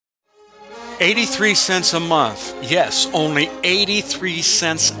83 cents a month. Yes, only 83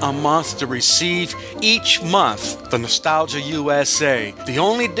 cents a month to receive each month the Nostalgia USA, the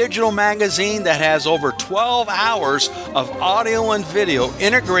only digital magazine that has over 12 hours of audio and video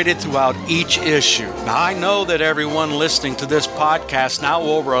integrated throughout each issue. Now, I know that everyone listening to this podcast now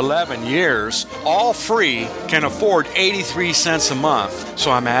over 11 years, all free, can afford 83 cents a month. So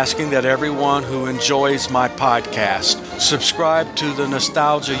I'm asking that everyone who enjoys my podcast subscribe to the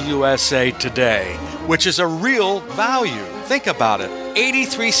Nostalgia USA today, which is a real value. Think about it.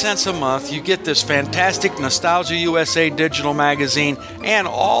 83 cents a month, you get this fantastic Nostalgia USA digital magazine and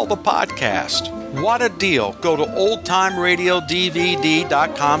all the podcast. What a deal. Go to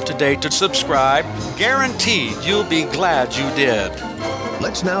oldtimeradiodvd.com today to subscribe. Guaranteed you'll be glad you did.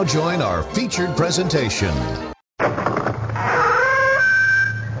 Let's now join our featured presentation.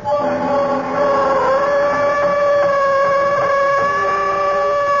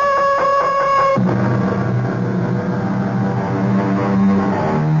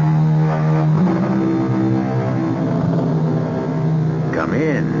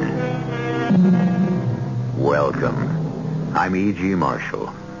 I'm E.G.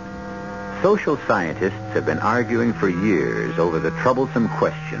 Marshall. Social scientists have been arguing for years over the troublesome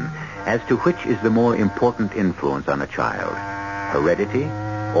question as to which is the more important influence on a child, heredity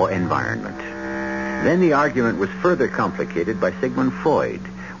or environment. Then the argument was further complicated by Sigmund Freud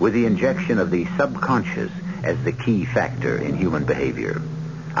with the injection of the subconscious as the key factor in human behavior.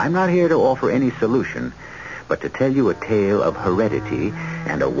 I'm not here to offer any solution, but to tell you a tale of heredity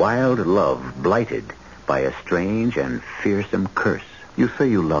and a wild love blighted by a strange and fearsome curse. You say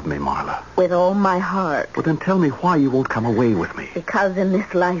you love me, Marla. With all my heart. Well, then tell me why you won't come away with me. Because in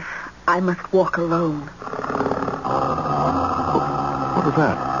this life, I must walk alone. What was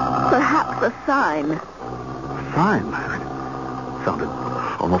that? Perhaps a sign. A sign? It sounded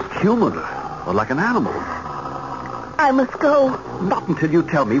almost human, or like an animal. I must go. Not until you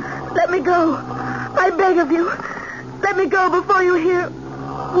tell me. Let me go. I beg of you. Let me go before you hear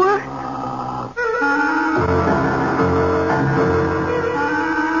worse.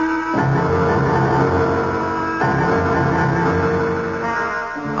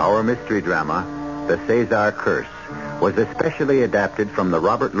 Our mystery drama, The Cezar Curse, was especially adapted from the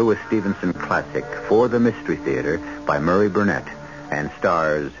Robert Louis Stevenson classic For the Mystery Theater by Murray Burnett and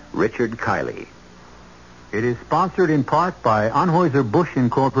stars Richard Kiley. It is sponsored in part by Anheuser-Busch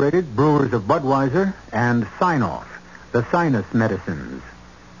Incorporated, brewers of Budweiser, and Sign-Off, the sinus medicines.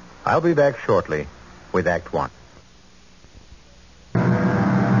 I'll be back shortly with Act One.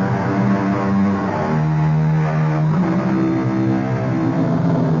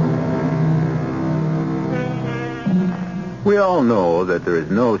 We all know that there is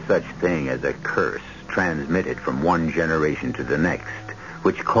no such thing as a curse transmitted from one generation to the next,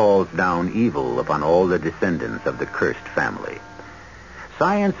 which calls down evil upon all the descendants of the cursed family.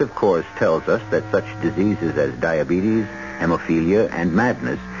 Science, of course, tells us that such diseases as diabetes, hemophilia, and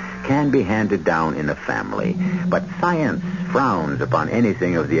madness can be handed down in a family, but science frowns upon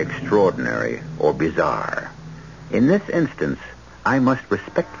anything of the extraordinary or bizarre. In this instance, I must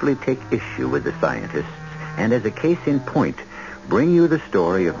respectfully take issue with the scientists and, as a case in point, bring you the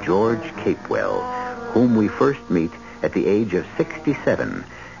story of George Capewell, whom we first meet at the age of 67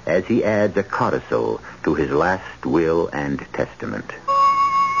 as he adds a codicil to his last will and testament.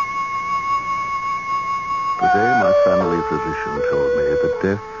 Today, my family physician told me that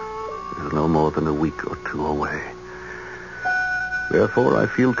death is no more than a week or two away. Therefore, I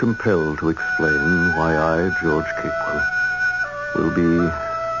feel compelled to explain why I, George Capewell, will be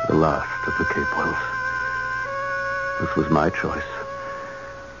the last of the Capewells. This was my choice,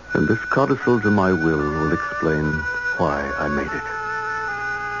 and this codicil to my will explain why I made it.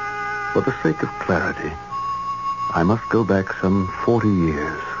 For the sake of clarity, I must go back some 40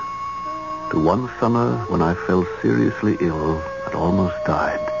 years to one summer when I fell seriously ill and almost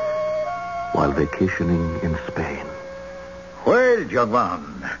died while vacationing in Spain. Well, young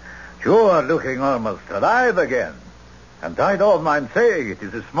man, you are looking almost alive again. And I don't mind saying it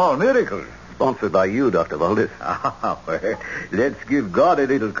is a small miracle. Sponsored by you, Dr. Valdez. Well, let's give God a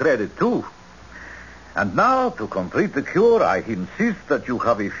little credit, too. And now, to complete the cure, I insist that you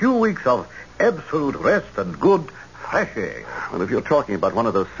have a few weeks of absolute rest and good fresh air. Well, if you're talking about one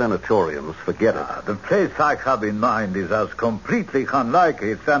of those sanatoriums, forget it. The place I have in mind is as completely unlike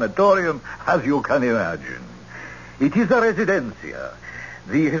a sanatorium as you can imagine. It is a residencia,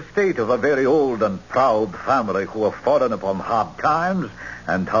 the estate of a very old and proud family who have fallen upon hard times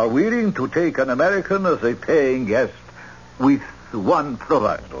and are willing to take an American as a paying guest with one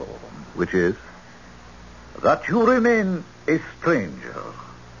proviso. Which is? That you remain a stranger.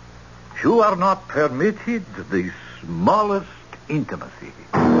 you are not permitted the smallest intimacy.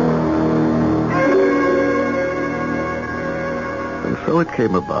 And so it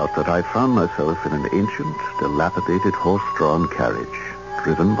came about that I found myself in an ancient, dilapidated horse-drawn carriage,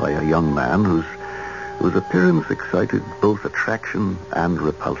 driven by a young man whose appearance excited both attraction and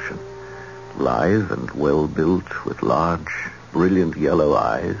repulsion. Lithe and well-built, with large, brilliant yellow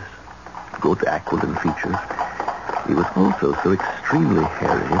eyes, good aquiline features, he was also so extremely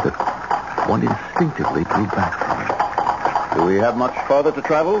hairy that one instinctively drew back from him. Do we have much farther to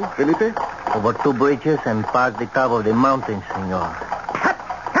travel, Felipe? Over 2 bridges and past the top of the mountain, senor.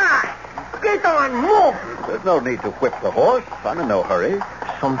 Get on, move! There's no need to whip the horse. I'm in no hurry.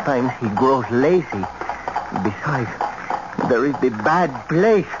 Sometimes he grows lazy. Besides, there is the bad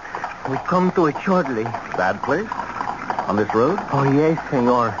place. We come to it shortly. Bad place? On this road? Oh, yes,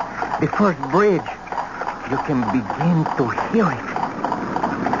 senor. The first bridge. You can begin to hear it.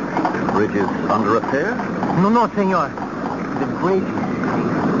 The bridge is under repair? No, senor. The bridge is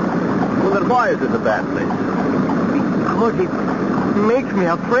safe. Well, then why is it a bad place? Because it makes me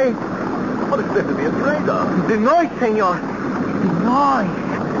afraid. What is there to be afraid of? The noise, senor. The noise.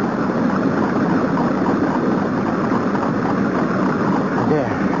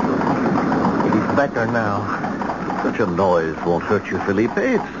 There. It is better now. Such a noise won't hurt you, Felipe.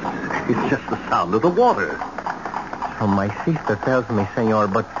 It's just the sound of the water. So my sister tells me, senor,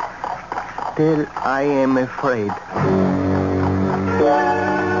 but still I am afraid.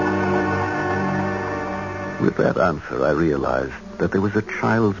 With that answer, I realized that there was a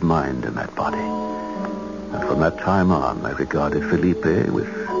child's mind in that body. And from that time on, I regarded Felipe with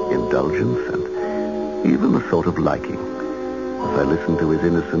indulgence and even a sort of liking as I listened to his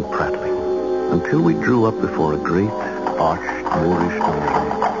innocent prattling until we drew up before a great, arched Moorish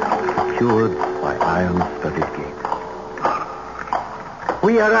doorway secured by iron-studded gate.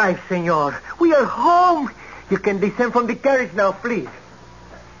 We arrived, senor. We are home. You can descend from the carriage now, please.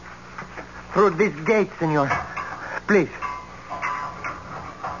 Through this gate, senor. Please.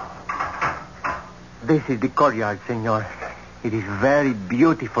 This is the courtyard, senor. It is very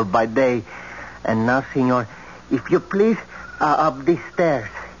beautiful by day. And now, senor, if you please, up these stairs.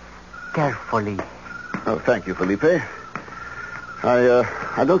 Carefully. Oh, thank you, Felipe.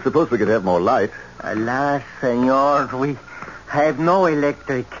 I don't suppose we could have more light. Alas, senor, we have no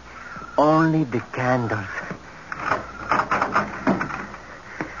electric. Only the candles.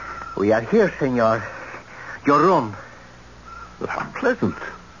 We are here, senor. Your room. But how pleasant.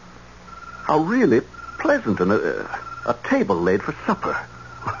 How really pleasant. And a table laid for supper.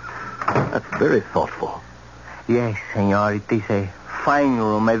 That's very thoughtful. Yes, senor. It is a fine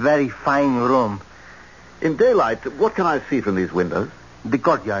room. A very fine room. In daylight, what can I see from these windows? The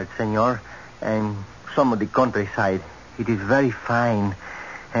courtyard, senor. And some of the countryside. It is very fine.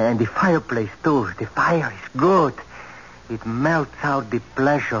 And the fireplace, too. The fire is good. It melts out the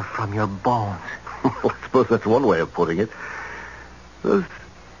pleasure from your bones. I suppose that's one way of putting it. Those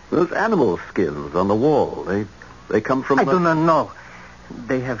animal skins on the wall, they come from... I do not know.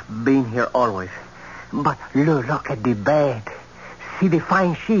 They have been here always. But look at the bed. See the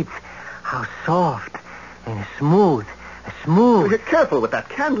fine sheets. How soft and smooth. Be careful with that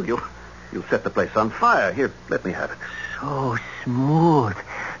candle. You'll set the place on fire. Here, let me have it. So smooth.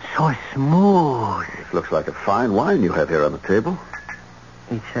 So smooth. This looks like a fine wine you have here on the table.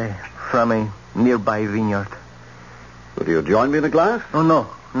 It's from a nearby vineyard. Will you join me in a glass? Oh, no,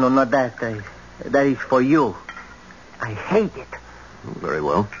 not that. That is for you. I hate it. Oh, very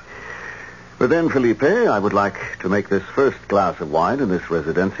well. But then, Felipe, I would like to make this first glass of wine in this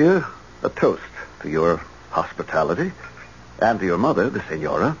residencia a toast to your hospitality and to your mother, the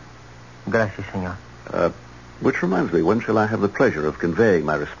senora. Gracias, senor. Which reminds me, when shall I have the pleasure of conveying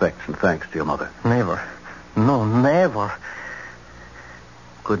my respects and thanks to your mother? Never. No, never.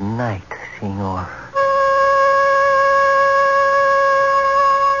 Good night, senor.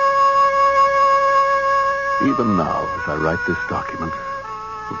 Even now, as I write this document,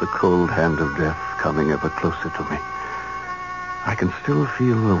 with the cold hand of death coming ever closer to me, I can still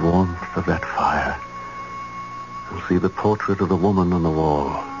feel the warmth of that fire and see the portrait of the woman on the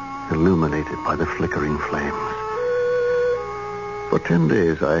wall, illuminated by the flickering flames. For 10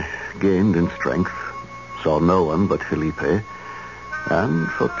 days I gained in strength, saw no one but Felipe, and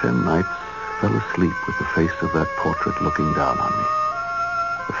for 10 nights fell asleep with the face of that portrait looking down on me.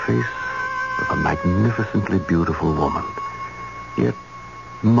 The face of a magnificently beautiful woman, yet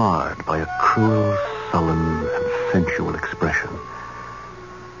marred by a cruel, sullen, and sensual expression.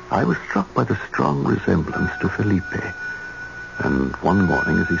 I was struck by the strong resemblance to Felipe, and one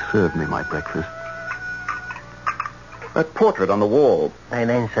morning as he served me my breakfast, That portrait on the wall. An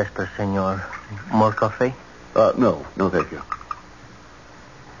ancestor, senor. More coffee? No, thank you.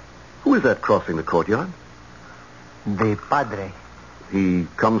 Who is that crossing the courtyard? The padre. He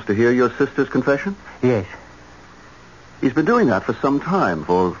comes to hear your sister's confession? Yes, He's been doing that for some time,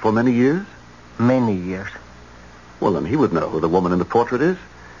 for many years? many years. Well, then he would know who the woman in the portrait is.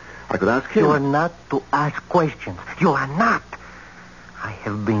 I could ask him. You are not to ask questions. You are not. I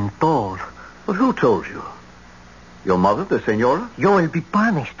have been told. But who told you? Your mother, the senora? You will be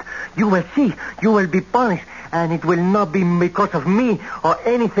punished. You will see. You will be punished. And it will not be because of me or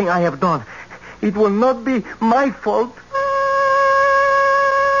anything I have done. It will not be my fault.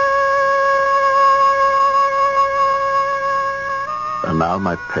 And now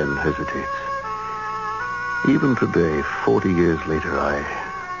my pen hesitates. Even today, 40 years later,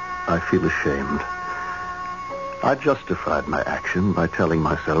 I feel ashamed. I justified my action by telling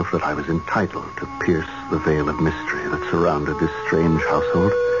myself that I was entitled to pierce the veil of mystery that surrounded this strange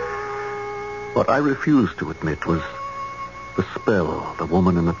household. What I refused to admit was the spell the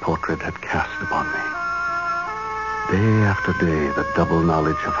woman in the portrait had cast upon me. Day after day, the double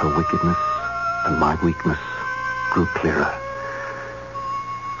knowledge of her wickedness and my weakness grew clearer.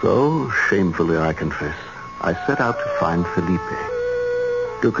 So, shamefully I confess, I set out to find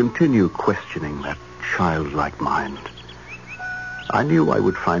Felipe, to continue questioning that childlike mind. I knew I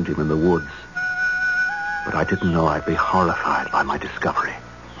would find him in the woods, but I didn't know I'd be horrified by my discovery.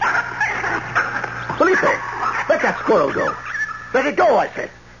 Felipe, let that squirrel go. Let it go, I said.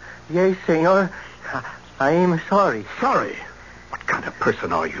 Yes, senor. I am sorry. Sorry? What kind of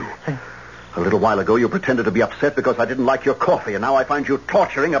person are you? A little while ago, you pretended to be upset because I didn't like your coffee, and now I find you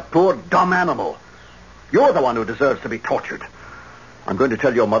torturing a poor, dumb animal. You're the one who deserves to be tortured. I'm going to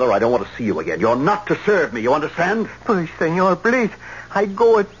tell your mother I don't want to see you again. You're not to serve me, you understand? Please, senor, please. I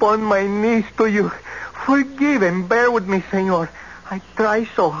go upon my knees to you. Forgive and bear with me, senor. I try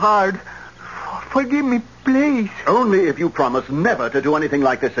so hard. Forgive me, please. Only if you promise never to do anything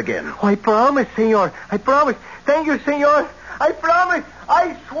like this again. I promise, senor. I promise. Thank you, senor. I promise.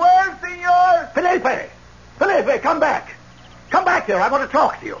 I swear, senor. Felipe, come back. Come back here. I want to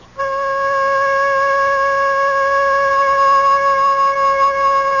talk to you.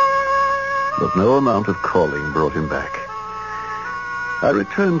 But no amount of calling brought him back. I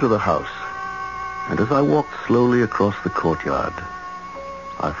returned to the house, and as I walked slowly across the courtyard,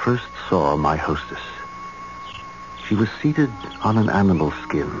 I first saw my hostess. She was seated on an animal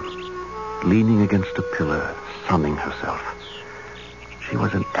skin, leaning against a pillar, sunning herself. She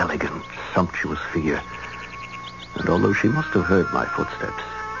was an elegant, sumptuous figure, and although she must have heard my footsteps,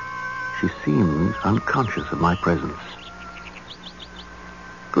 she seemed unconscious of my presence.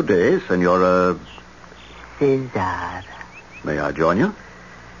 Good day, Senora... Cezar. May I join you?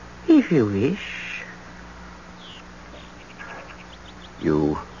 If you wish.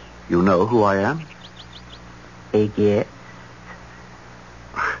 You know who I am? Yes.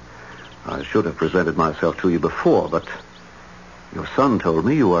 I should have presented myself to you before, but your son told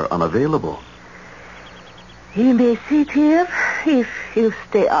me you were unavailable. You may sit here if you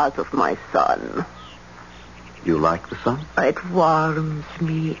stay out of my sun. You like the sun? It warms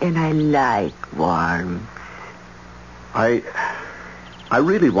me, and I like warmth. I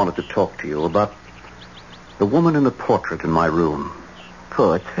really wanted to talk to you about the woman in the portrait in my room.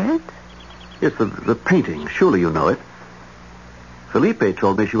 Portrait? Yes, the painting. Surely you know it. Felipe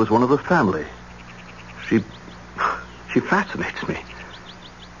told me she was one of the family. She fascinates me.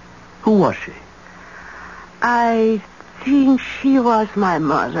 Who was she? I think she was my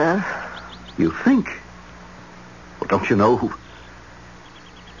mother. You think? Well, don't you know who...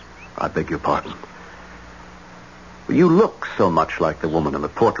 I beg your pardon. You look so much like the woman in the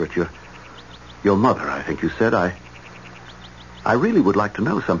portrait. Your mother, I think you said. I really would like to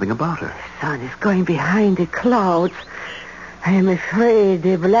know something about her. The sun is going behind the clouds. I am afraid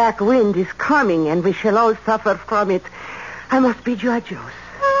the black wind is coming, and we shall all suffer from it. I must bid you adios.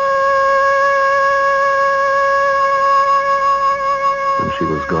 And she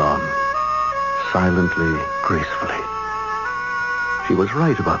was gone, silently, gracefully. She was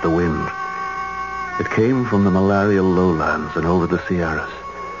right about the wind. It came from the malarial lowlands and over the Sierras,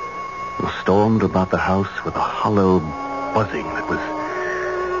 and stormed about the house with a hollow buzzing that was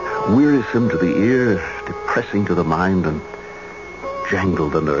wearisome to the ear, depressing to the mind, and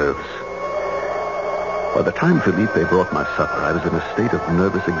jangled the nerves. By the time Felipe brought my supper, I was in a state of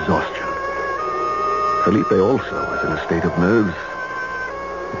nervous exhaustion. Felipe also was in a state of nerves,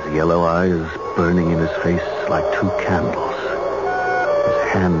 his yellow eyes burning in his face like two candles,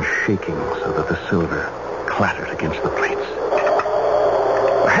 his hands shaking so that the silver clattered against the plates.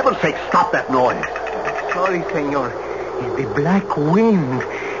 For heaven's sake, stop that noise. Sorry, senor. It's the black wind.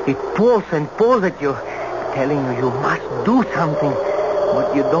 It pulls and pulls at you, telling you must do something.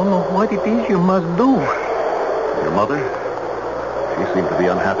 But you don't know what it is you must do. Your mother? She seemed to be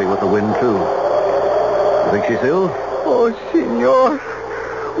unhappy with the wind, too. You think she's ill? Oh, senor,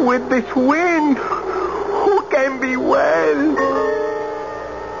 with this wind, who can be well?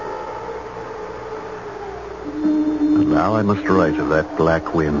 And now I must write of that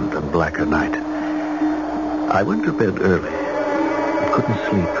black wind and blacker night. I went to bed early. I couldn't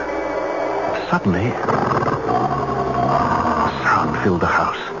sleep. Suddenly, a sound filled the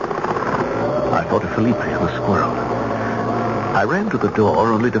house. I thought of Felipe and the squirrel. I ran to the door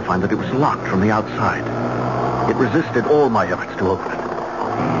only to find that it was locked from the outside. It resisted all my efforts to open it.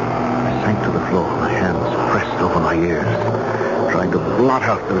 I sank to the floor, my hands pressed over my ears, trying to blot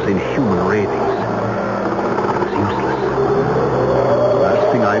out those inhuman ravings. It was useless. The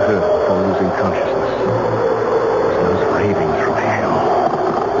last thing I heard before losing consciousness was those ravings from hell.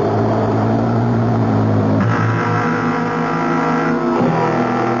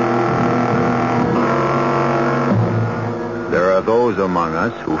 There are those among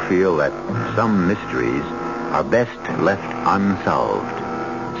us who feel that some mysteries are best left unsolved.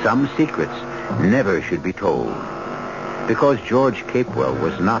 Some secrets never should be told. Because George Capewell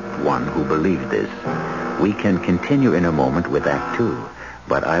was not one who believed this, we can continue in a moment with Act Two.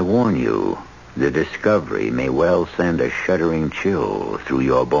 But I warn you, the discovery may well send a shuddering chill through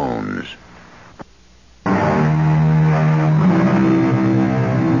your bones.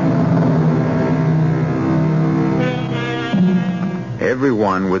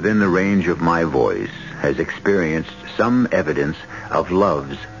 Everyone within the range of my voice has experienced some evidence of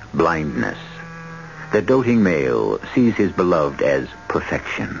love's blindness. The doting male sees his beloved as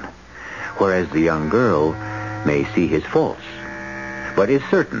perfection, whereas the young girl may see his faults, but is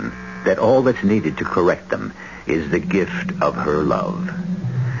certain that all that's needed to correct them is the gift of her love.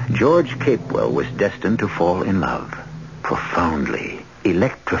 George Capewell was destined to fall in love, profoundly,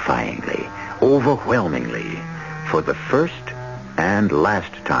 electrifyingly, overwhelmingly, for the first and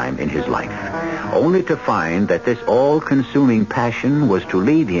last time in his life, only to find that this all-consuming passion was to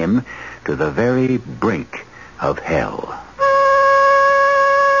lead him to the very brink of hell.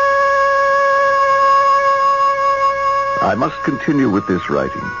 I must continue with this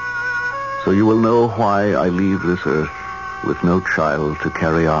writing, so you will know why I leave this earth with no child to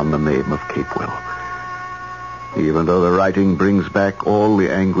carry on the name of Capewell. Even though the writing brings back all the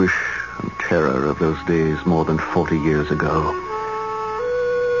anguish and terror of those days more than 40 years ago.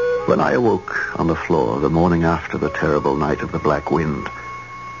 When I awoke on the floor the morning after the terrible night of the black wind,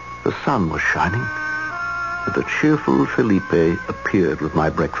 the sun was shining, and the cheerful Felipe appeared with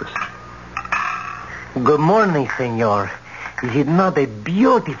my breakfast. Good morning, senor. Is it not a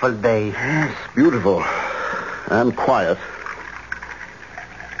beautiful day? Yes, beautiful. And quiet.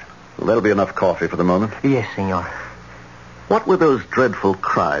 Well, that'll be enough coffee for the moment. Yes, senor. What were those dreadful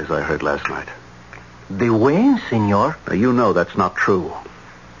cries I heard last night? The wind, senor? Now, you know that's not true.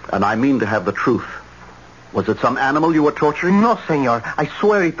 And I mean to have the truth. Was it some animal you were torturing? No, senor. I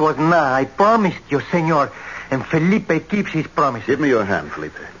swear it was not. I promised you, senor. And Felipe keeps his promise. Give me your hand,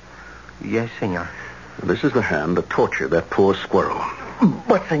 Felipe. Yes, senor. This is the hand that tortured that poor squirrel.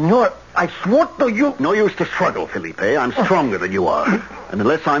 But, senor, I swore to you... No use to struggle, Felipe. I'm stronger than you are. And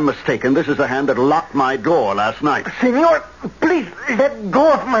unless I'm mistaken, this is the hand that locked my door last night. Senor, please, let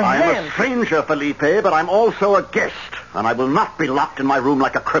go of my hand. I'm a stranger, Felipe, but I'm also a guest. And I will not be locked in my room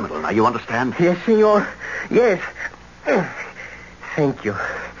like a criminal. Now, you understand? Yes, senor. Yes. Thank you.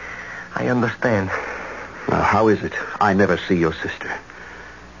 I understand. Now, how is it I never see your sister?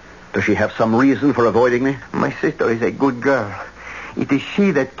 Does she have some reason for avoiding me? My sister is a good girl. It is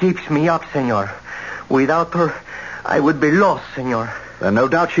she that keeps me up, senor. Without her, I would be lost, senor. Then no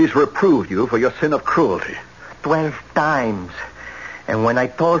doubt she's reproved you for your sin of cruelty. 12 times. And when I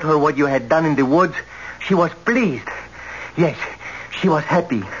told her what you had done in the woods, she was pleased. Yes, she was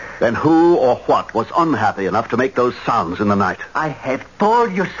happy. Then who or what was unhappy enough to make those sounds in the night? I have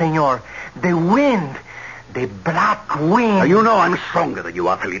told you, senor. The wind. The black wind. Now, you know I'm stronger than you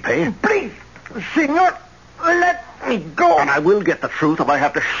are, Felipe. Please, senor, let me go. And I will get the truth if I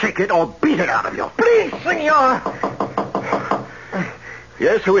have to shake it or beat it out of you. Please, senor.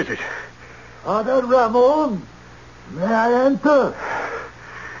 Yes, who is it? Father Ramon, may I enter?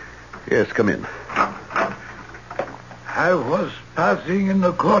 Yes, come in. I was passing in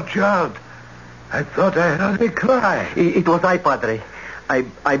the courtyard. I thought I heard a cry. It was I, Padre.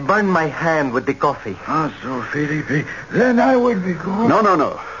 I burned my hand with the coffee. Ah, so, Felipe, then I will be going.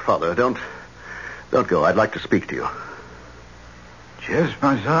 No, Father, don't go. I'd like to speak to you. Yes,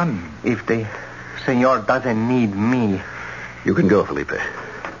 my son. If the senor doesn't need me, You can go, Felipe.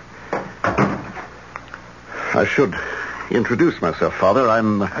 I should introduce myself, Father.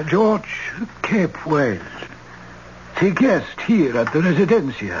 I'm... George Cape Wells. The guest here at the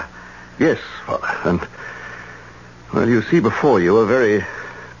Residencia. Yes, Father. And, well, you see before you a very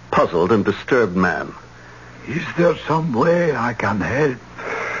puzzled and disturbed man. Is there some way I can help?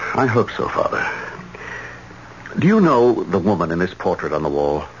 I hope so, Father. Do you know the woman in this portrait on the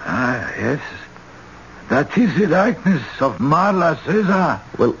wall? Ah, yes. That is the likeness of Marla Cezar.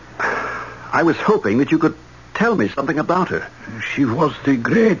 Well, I was hoping that you could tell me something about her. She was the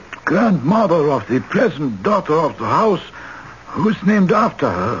great-grandmother of the present daughter of the house, who is named after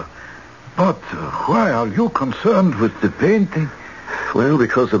her. But why are you concerned with the painting? Well,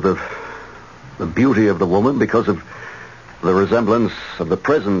 because of the beauty of the woman, because of the resemblance of the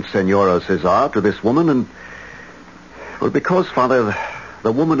present Senora Cezar to this woman, and... well, because, Father,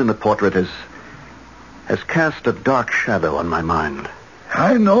 the woman in the portrait has cast a dark shadow on my mind.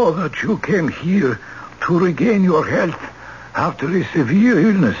 I know that you came here to regain your health after a severe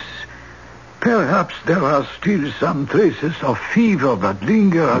illness. Perhaps there are still some traces of fever that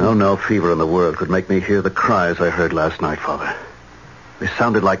linger. No fever in the world could make me hear the cries I heard last night, Father. They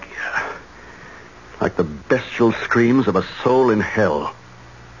sounded like the bestial screams of a soul in hell.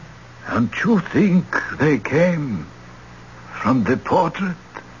 And you think they came from the portrait?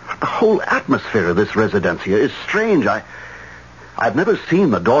 The whole atmosphere of this residencia is strange. I've never seen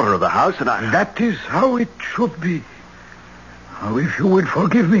the daughter of the house, and That is how it should be. Now, if you will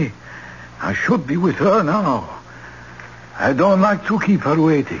forgive me, I should be with her now. I don't like to keep her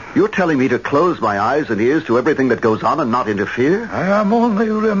waiting. You're telling me to close my eyes and ears to everything that goes on and not interfere? I am only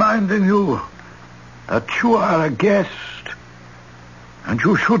reminding you that you are a guest, and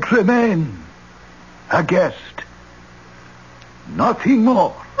you should remain a guest. Nothing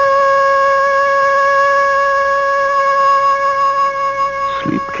more.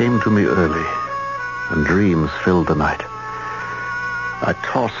 Sleep came to me early, and dreams filled the night. I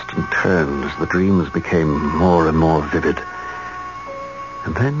tossed and turned as the dreams became more and more vivid.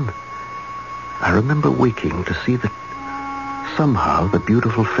 And then I remember waking to see that somehow the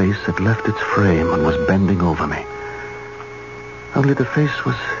beautiful face had left its frame and was bending over me. Only the face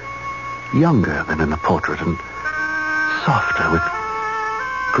was younger than in the portrait and softer, with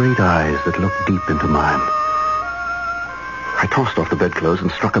great eyes that looked deep into mine. I tossed off the bedclothes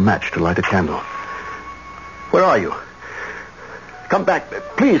and struck a match to light a candle. Where are you? Come back,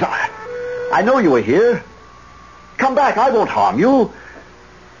 please. I know you were here. Come back, I won't harm you.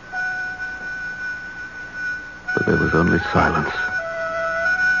 But there was only silence,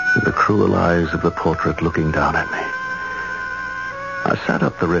 and the cruel eyes of the portrait looking down at me. I sat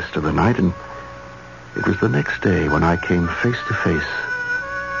up the rest of the night, and it was the next day when I came face to face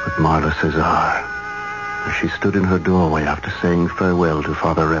with Marla Cezar, as she stood in her doorway after saying farewell to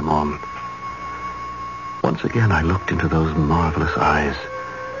Father Ramon. Once again I looked into those marvelous eyes,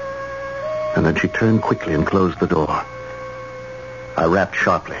 and then she turned quickly and closed the door. I rapped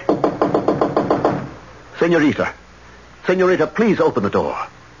sharply. Senorita, please open the door.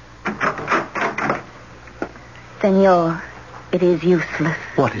 Senor, it is useless.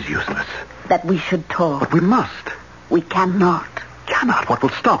 What is useless? That we should talk. But we must. We cannot. Cannot? What will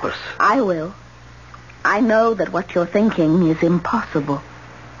stop us? I will. I know that what you're thinking is impossible.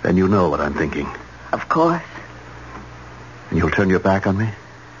 Then you know what I'm thinking. Of course. And you'll turn your back on me?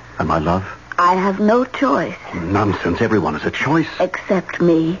 And my love? I have no choice. Nonsense. Everyone has a choice. Except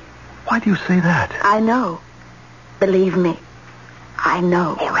me. Why do you say that? I know. Believe me. I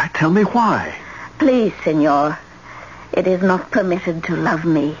know. All right, tell me why. Please, senor. It is not permitted to love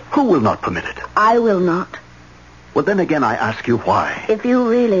me. Who will not permit it? I will not. Well, then again, I ask you why. If you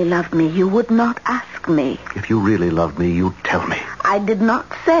really loved me, you would not ask me. If you really loved me, you'd tell me. I did not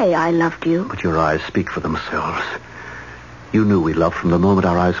say I loved you. But your eyes speak for themselves. You knew we loved from the moment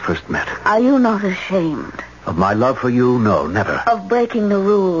our eyes first met. Are you not ashamed? Of my love for you? No, never. Of breaking the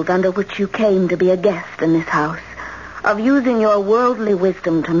rules under which you came to be a guest in this house. Of using your worldly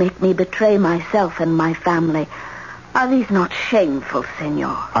wisdom to make me betray myself and my family. Are these not shameful,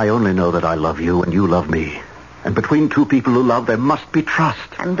 senor? I only know that I love you and you love me. And between two people who love, there must be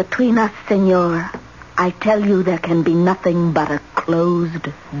trust. And between us, senor, I tell you there can be nothing but a closed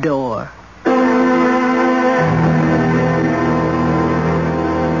door.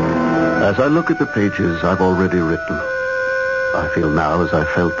 As I look at the pages I've already written, I feel now as I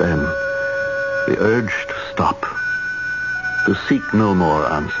felt then, the urge to stop, to seek no more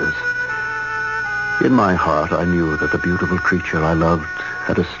answers. In my heart, I knew that the beautiful creature I loved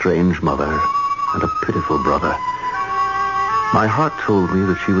had a strange mother and a pitiful brother. My heart told me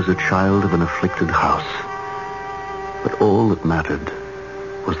that she was a child of an afflicted house. But all that mattered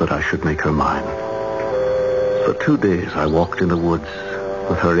was that I should make her mine. For 2 days I walked in the woods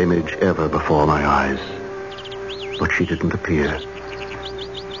with her image ever before my eyes. But she didn't appear.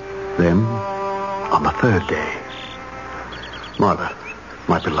 Then, on the 3rd day, Martha,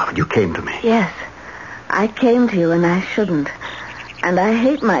 my beloved, you came to me. Yes, I came to you and I shouldn't. And I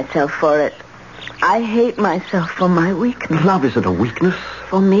hate myself for it. I hate myself for my weakness. Love isn't a weakness.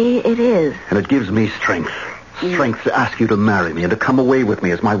 For me, it is. And it gives me strength. Strength to ask you to marry me and to come away with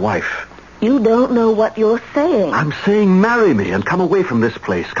me as my wife. You don't know what you're saying. I'm saying marry me and come away from this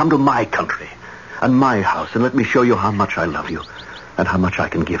place. Come to my country and my house and let me show you how much I love you and how much I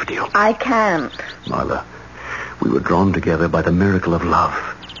can give to you. I can't. Marla, we were drawn together by the miracle of love.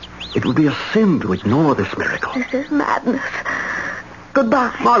 It would be a sin to ignore this miracle. This is madness.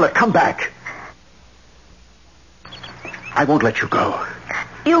 Goodbye. Marla, come back. I won't let you go.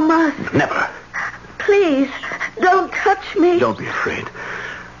 You must. Never. Please, don't touch me. Don't be afraid.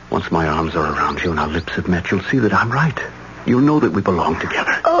 Once my arms are around you and our lips have met, you'll see that I'm right. You'll know that we belong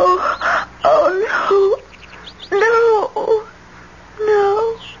together. Oh, no. No.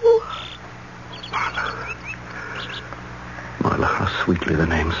 No. Marla, how sweetly the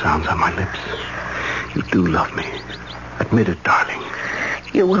name sounds on my lips. You do love me. Admit it, darling.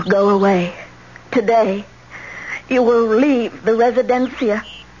 You will go away. Today. You will leave the residencia.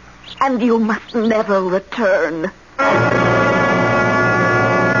 And you must never return.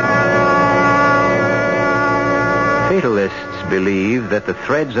 Fatalists believe that the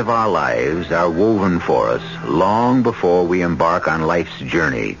threads of our lives are woven for us long before we embark on life's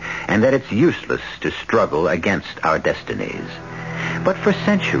journey, and that it's useless to struggle against our destinies. But for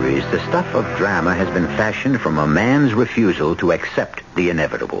centuries, the stuff of drama has been fashioned from a man's refusal to accept the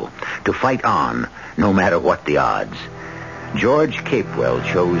inevitable, to fight on, no matter what the odds. George Capewell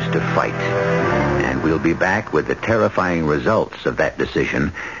chose to fight, and we'll be back with the terrifying results of that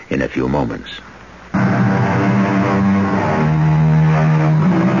decision in a few moments.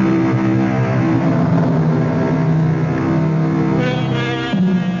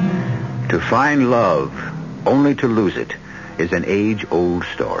 To find love, only to lose it, is an age-old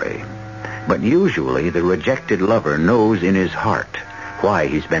story. But usually the rejected lover knows in his heart why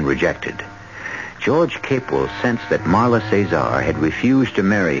he's been rejected. George Capewell sensed that Marla Cezar had refused to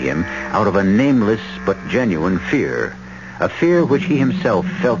marry him out of a nameless but genuine fear, a fear which he himself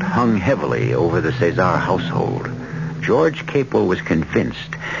felt hung heavily over the Cezar household. George Capewell was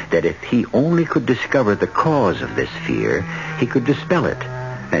convinced that if he only could discover the cause of this fear, he could dispel it,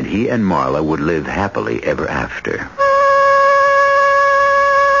 and he and Marla would live happily ever after.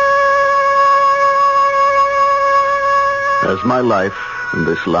 As my life and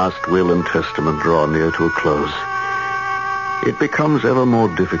this last will and testament draw near to a close, it becomes ever more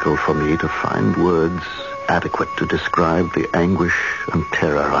difficult for me to find words adequate to describe the anguish and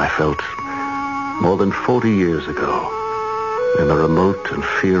terror I felt more than 40 years ago in the remote and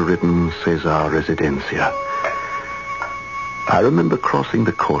fear-ridden Cezar residencia. I remember crossing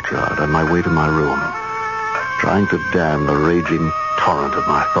the courtyard on my way to my room, trying to dam the raging torrent of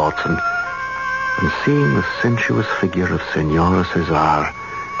my thoughts and seeing the sensuous figure of Senora Cezar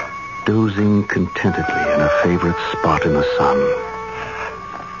dozing contentedly in a favorite spot in the sun.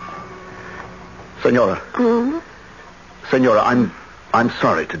 Senora. Senora, I'm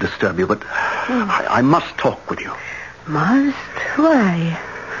sorry to disturb you, but I must talk with you. Must? Why?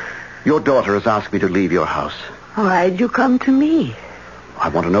 Your daughter has asked me to leave your house. Why'd you come to me? I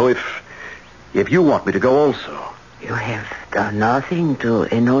want to know if you want me to go also. You have done nothing to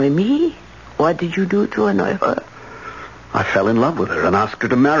annoy me. What did you do to annoy her? I fell in love with her and asked her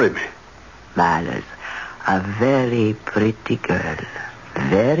to marry me. Marla's a very pretty girl.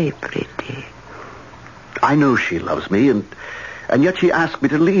 Very pretty. I know she loves me, and yet she asked me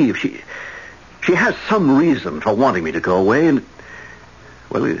to leave. She has some reason for wanting me to go away, and,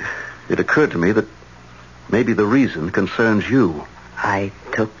 well, it occurred to me that maybe the reason concerns you. I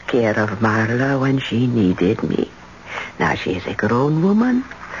took care of Marla when she needed me. Now she's a grown woman.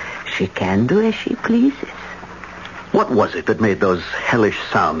 She can do as she pleases. What was it that made those hellish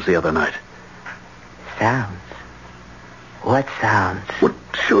sounds the other night? Sounds? What sounds? Well,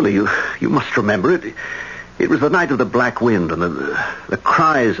 surely you must remember it. It was the night of the black wind, and the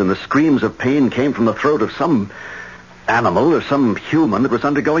cries and the screams of pain came from the throat of some animal or some human that was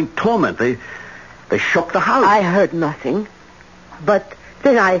undergoing torment. They shook the house. I heard nothing, but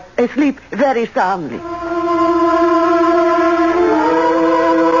then I sleep very soundly.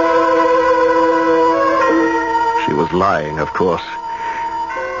 She was lying, of course.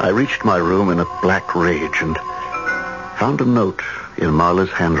 I reached my room in a black rage and found a note in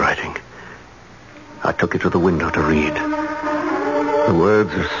Marla's handwriting. I took it to the window to read. The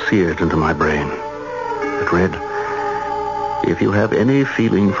words are seared into my brain. It read, "If you have any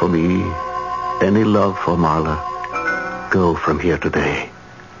feeling for me, any love for Marla, go from here today.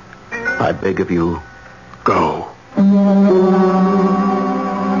 I beg of you, go."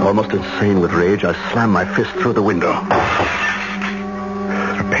 Almost insane with rage, I slammed my fist through the window.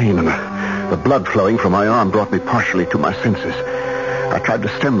 The pain and the blood flowing from my arm brought me partially to my senses. I tried to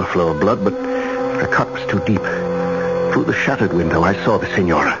stem the flow of blood, but the cut was too deep. Through the shattered window, I saw the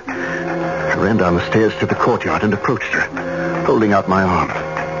Senora. I ran down the stairs to the courtyard and approached her, holding out my arm.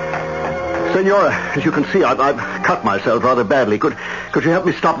 "Senora, as you can see, I've cut myself rather badly. Could you help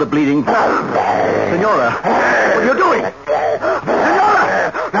me stop the bleeding?" "Senora, what are you doing?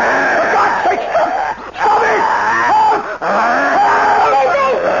 Senora! For God's sake, stop it!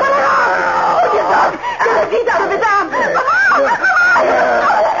 He's out of his arm.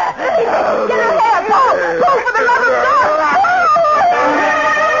 Get her hair, Paul! Paul, for the love of God!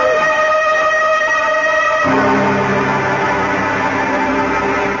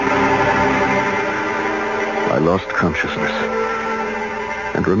 I lost consciousness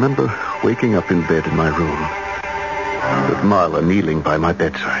and remember waking up in bed in my room with Marla kneeling by my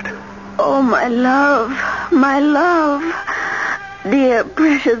bedside. Oh, my love, my love. Dear,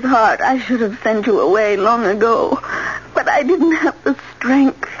 precious heart, I should have sent you away long ago, but I didn't have the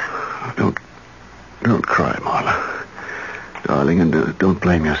strength. Don't cry, Marla. Darling, and don't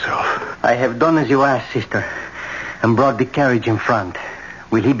blame yourself. I have done as you asked, sister, and brought the carriage in front.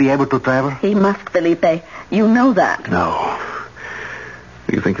 Will he be able to travel? He must, Felipe. You know that. No.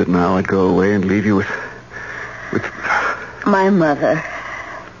 You think that now I'd go away and leave you with... My mother.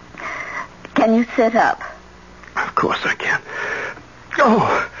 Can you sit up? Of course I can.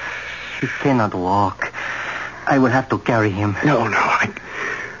 Oh! He cannot walk. I will have to carry him. No,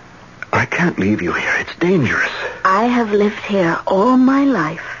 I can't leave you here. It's dangerous. I have lived here all my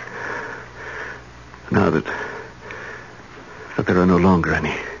life. Now that there are no longer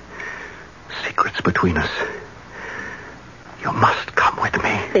any secrets between us, you must come with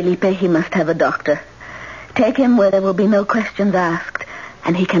me. Felipe, he must have a doctor. Take him where there will be no questions asked,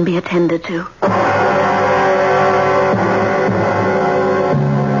 and he can be attended to.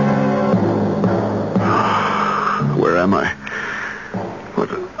 Where am I?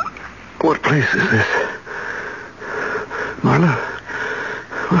 What place is this? Marla?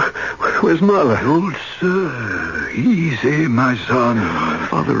 Where's Marla? Old sir, easy, my son.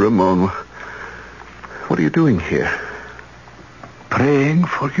 Father Ramon, what are you doing here? Praying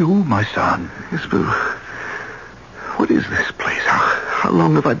for you, my son. Yes, but what is this place? How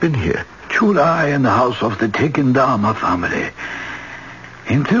long have I been here? July in the house of the Tequendama family.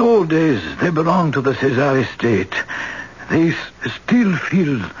 In the old days, they belonged to the Cezar estate. They still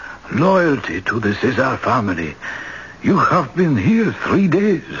feel loyalty to the Cezar family. You have been here 3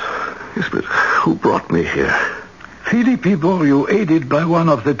 days. Yes, but who brought me here? Felipe bore you, aided by one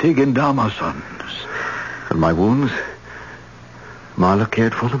of the Tequendama sons. And my wounds? Marla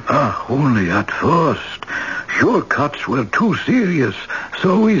cared for them? Only at first. Your cuts were too serious,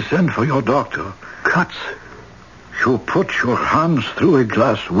 so we sent for your doctor. Cuts? You put your hands through a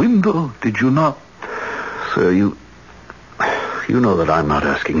glass window, did you not? Sir, you know that I'm not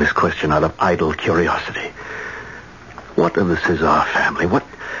asking this question out of idle curiosity. What of the Cezar family?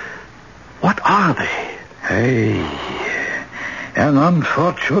 What are they? An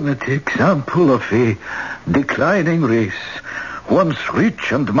unfortunate example of a declining race. Once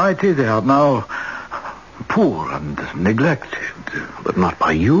rich and mighty, they are now poor and neglected. But not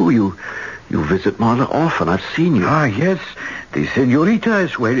by you. You visit Marla often. I've seen you. Yes. The senorita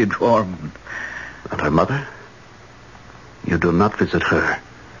is well informed. And her mother? You do not visit her?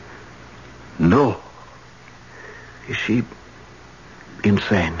 No. Is she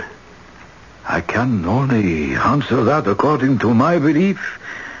insane? I can only answer that according to my belief.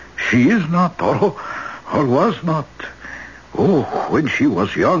 She is not, or was not. Oh, when she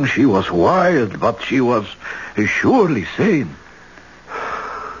was young, she was wild, but she was surely sane.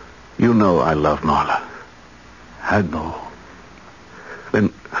 You know I love Marla. I know.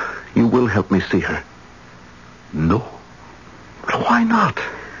 Then you will help me see her? No. But why not?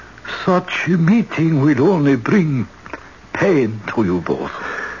 Such a meeting will only bring pain to you both.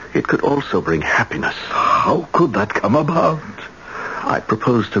 It could also bring happiness. How could that come about? I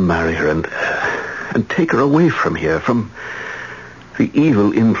propose to marry her and take her away from here, from the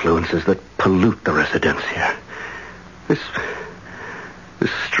evil influences that pollute the residencia. This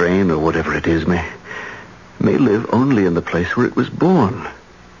strain, or whatever it is, may live only in the place where it was born.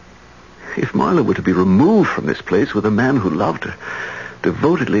 If Marla were to be removed from this place with a man who loved her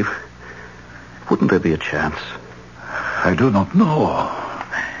devotedly, Wouldn't there be a chance? I do not know.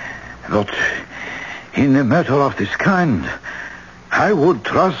 But in a matter of this kind, I would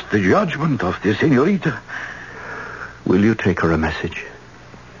trust the judgment of the señorita. Will you take her a message?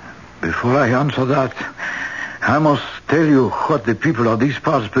 Before I answer that, I must tell you what the people of these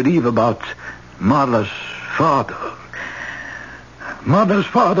parts believe about Marla's father. Marla's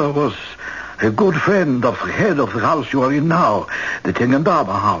father was a good friend of the head of the house you are in now, the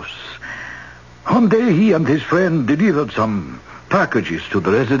Tegendama house. One day he and his friend delivered some packages to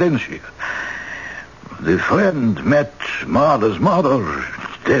the residencia. The friend met Marla's mother,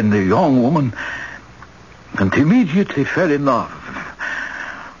 then a young woman, and immediately fell in love.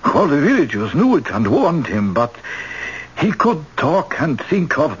 All the villagers knew it and warned him, but he could talk and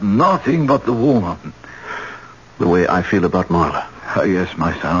think of nothing but the woman. The way I feel about Marla. Yes,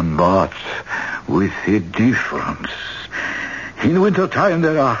 my son, but with a difference. In winter time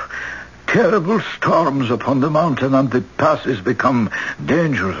there are terrible storms upon the mountain and the passes become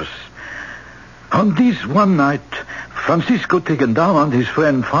dangerous. On this one night, Francisco Tegendama and his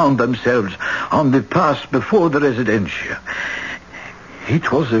friend found themselves on the pass before the residencia.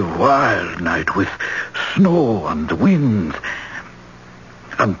 It was a wild night with snow and wind.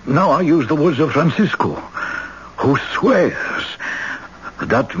 And now I use the words of Francisco, who swears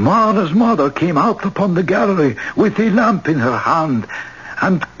that Marla's mother came out upon the gallery with a lamp in her hand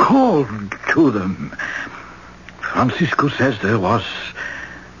and called to them. Francisco says there was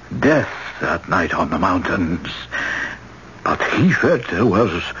death that night on the mountains, but he felt there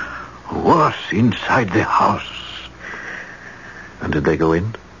was worse inside the house. And did they go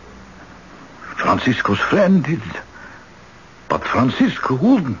in? Francisco's friend did, but Francisco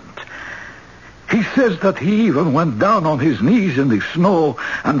wouldn't. He says that he even went down on his knees in the snow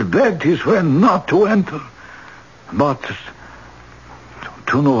and begged his friend not to enter. But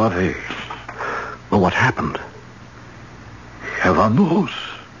to no avail. Well, what happened? Heaven knows.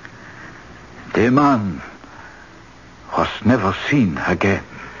 The man was never seen again.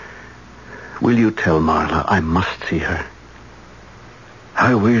 Will you tell Marla I must see her?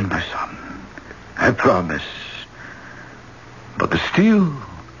 I will, my son. I promise. But still,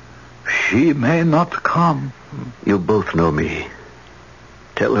 she may not come. You both know me.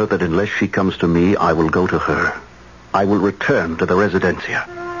 Tell her that unless she comes to me, I will go to her. I will return to the residencia.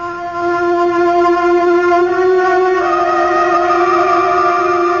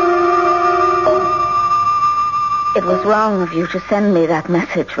 It was wrong of you to send me that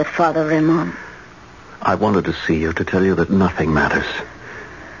message with Father Raymond. I wanted to see you to tell you that nothing matters.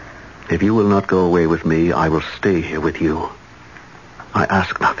 If you will not go away with me, I will stay here with you. I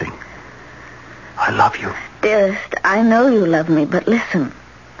ask nothing. I love you. Dearest, I know you love me, but listen.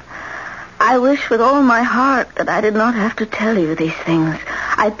 I wish with all my heart that I did not have to tell you these things.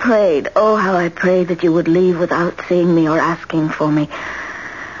 I prayed, oh, how I prayed that you would leave without seeing me or asking for me.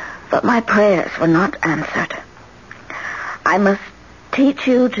 But my prayers were not answered. I must teach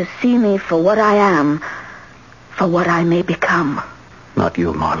you to see me for what I am, for what I may become. Not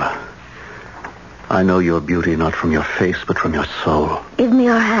you, Marla. I know your beauty not from your face, but from your soul. Give me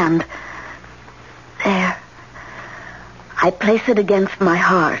your hand. There. I place it against my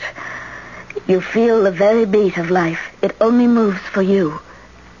heart. You feel the very beat of life. It only moves for you.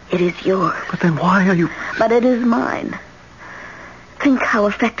 It is yours. But then why are you... But it is mine. Think how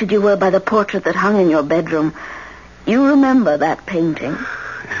affected you were by the portrait that hung in your bedroom. You remember that painting?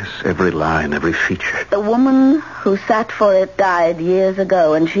 Yes, every line, every feature. The woman who sat for it died years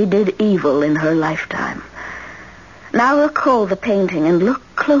ago, and she did evil in her lifetime. Now recall the painting and look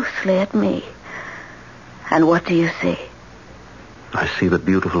closely at me. And what do you see? I see the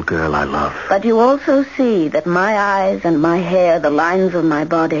beautiful girl I love. But you also see that my eyes and my hair, the lines of my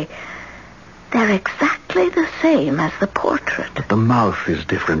body, they're exactly the same as the portrait. But the mouth is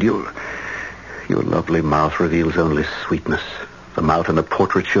different. Your lovely mouth reveals only sweetness. The mouth in the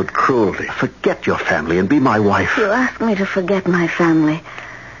portrait showed cruelty. Forget your family and be my wife. You ask me to forget my family.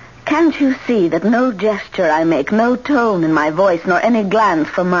 Can't you see that no gesture I make, no tone in my voice, nor any glance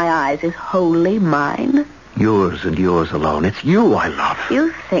from my eyes is wholly mine? Yours and yours alone. It's you I love.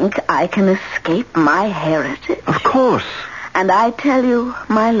 You think I can escape my heritage? Of course. And I tell you,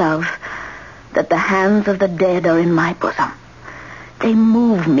 my love, that the hands of the dead are in my bosom. They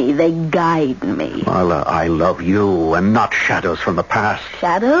move me. They guide me. Marla, I love you and not shadows from the past.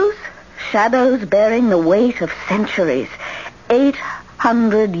 Shadows? Shadows bearing the weight of centuries.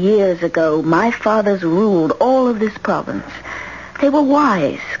 800 years ago, my fathers ruled all of this province. They were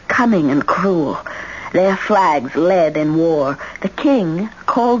wise, cunning, and cruel. Their flags led in war. The king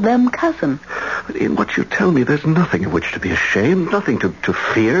called them cousin. In what you tell me, there's nothing of which to be ashamed, nothing to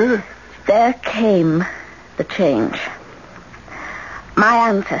fear. There came the change. My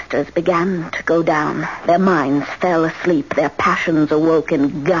ancestors began to go down. Their minds fell asleep. Their passions awoke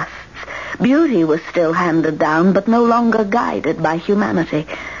in gusts. Beauty was still handed down, but no longer guided by humanity.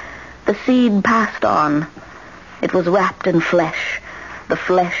 The seed passed on. It was wrapped in flesh. The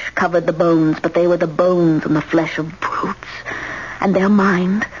flesh covered the bones, but they were the bones and the flesh of brutes. And their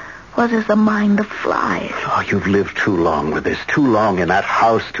mind was as the mind of flies. Oh, you've lived too long with this. Too long in that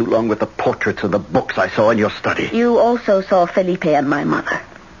house. Too long with the portraits and the books I saw in your study. You also saw Felipe and my mother.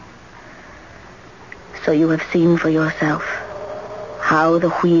 So you have seen for yourself how the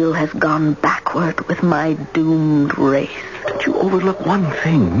wheel has gone backward with my doomed race. But you overlook one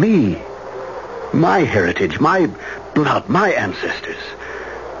thing, me. My heritage, my blood, my ancestors.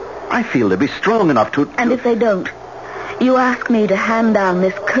 I feel they'll be strong enough to... And if they don't, you ask me to hand down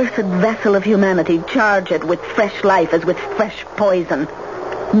this cursed vessel of humanity, charge it with fresh life as with fresh poison.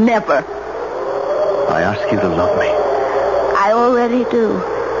 Never. I ask you to love me. I already do.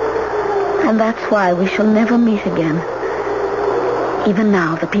 And that's why we shall never meet again. Even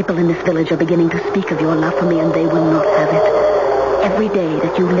now, the people in this village are beginning to speak of your love for me, and they will not have it. Every day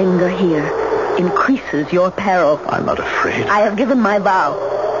that you linger here increases your peril. I'm not afraid. I have given my vow.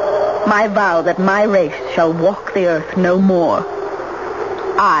 My vow that my race shall walk the earth no more.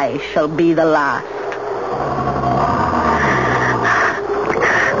 I shall be the last.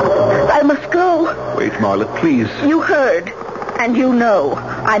 I must go. Wait, Marla, please. You heard, and you know.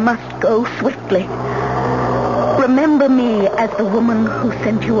 I must go swiftly. Remember me as the woman who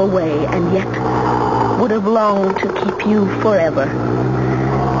sent you away and yet would have longed to keep you forever.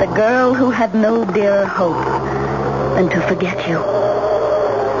 The girl who had no dearer hope than to forget you.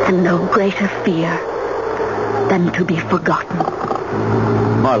 And no greater fear than to be forgotten.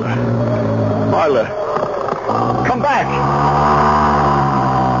 Marla. Marla. Come back.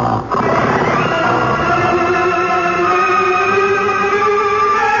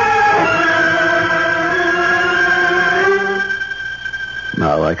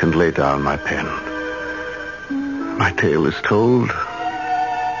 Now I can lay down my pen. My tale is told,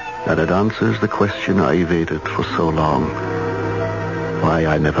 and it answers the question I evaded for so long. Why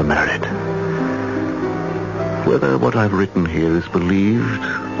I never married. Whether what I've written here is believed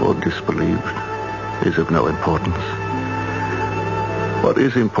or disbelieved is of no importance. What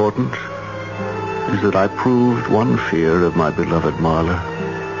is important is that I proved one fear of my beloved Marla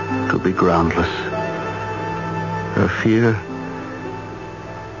to be groundless. Her fear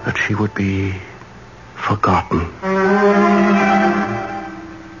that she would be forgotten.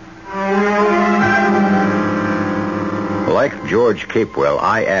 Like George Capewell,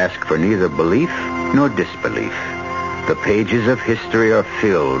 I ask for neither belief nor disbelief. The pages of history are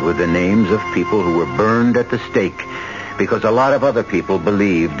filled with the names of people who were burned at the stake because a lot of other people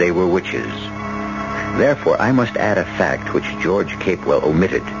believed they were witches. Therefore, I must add a fact which George Capewell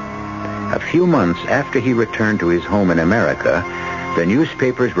omitted. A few months after he returned to his home in America, the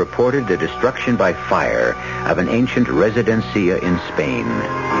newspapers reported the destruction by fire of an ancient residencia in Spain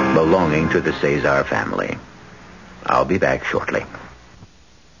belonging to the Cezar family. I'll be back shortly.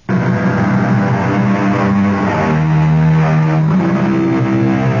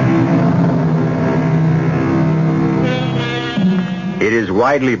 It is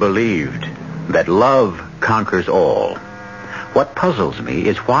widely believed that love conquers all. What puzzles me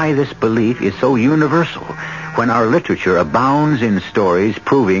is why this belief is so universal when our literature abounds in stories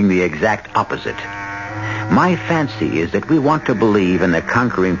proving the exact opposite. My fancy is that we want to believe in the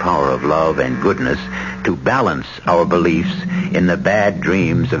conquering power of love and goodness to balance our beliefs in the bad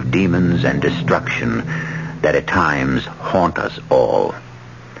dreams of demons and destruction that at times haunt us all.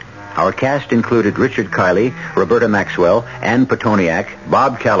 Our cast included Richard Kiley, Roberta Maxwell, Ann Petoniak,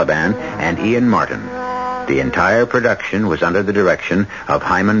 Bob Caliban, and Ian Martin. The entire production was under the direction of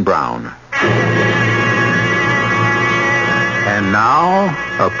Hyman Brown. And now,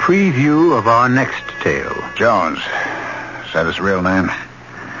 a preview of our next tale. Jones. Is that his real name?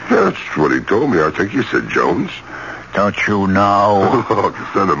 That's what he told me. I think you said Jones. Don't you know? Oh,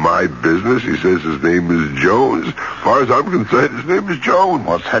 it's none of my business. He says his name is Jones. As far as I'm concerned, his name is Jones.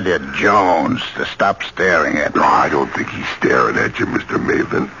 Well, tell you Jones to stop staring at me. No, I don't think he's staring at you, Mr.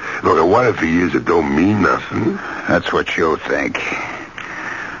 Maven. Look, what if he is? It don't mean nothing. That's what you think.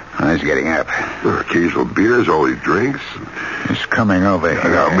 I is getting up. Occasional beers, all he drinks. He's coming over here.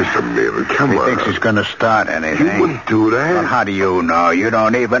 Now, Mr. Malin, come he on. He thinks he's going to start anything. He wouldn't do that. Well, how do you know? You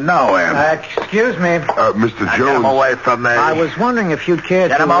don't even know him. Excuse me. Mr. Now, Jones. get him away from me. I was wondering if you'd care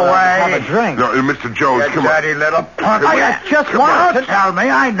Get to him away. Have a drink. No, Mr. Jones, You come on. dirty little punk. I just wanted Don't tell me.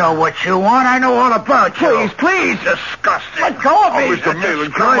 I know what you want. I know all about you. Please. Disgusting. Let go of me. Oh, Mr.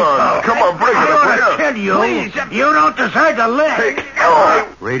 Malin, come on. Come on, break it I up. want to kill you. Please. You don't deserve to live. Hey,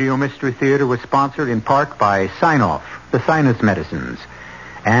 Radio Mystery Theater was sponsored in part by Sign-Off, the sinus medicines,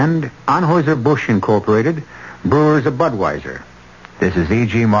 and Anheuser-Busch Incorporated, brewers of Budweiser. This is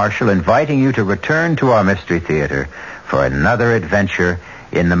E.G. Marshall inviting you to return to our Mystery Theater for another adventure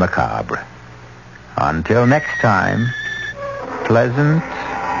in the macabre. Until next time, pleasant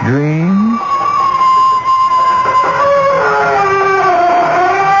dreams.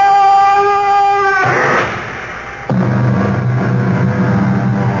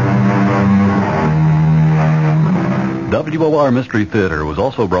 WOR Mystery Theater was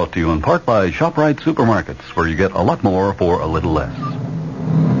also brought to you in part by ShopRite Supermarkets, where you get a lot more for a little less.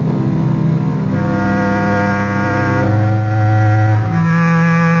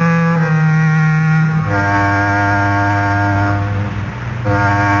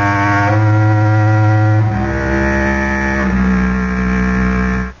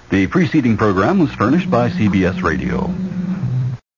 The preceding program was furnished by CBS Radio.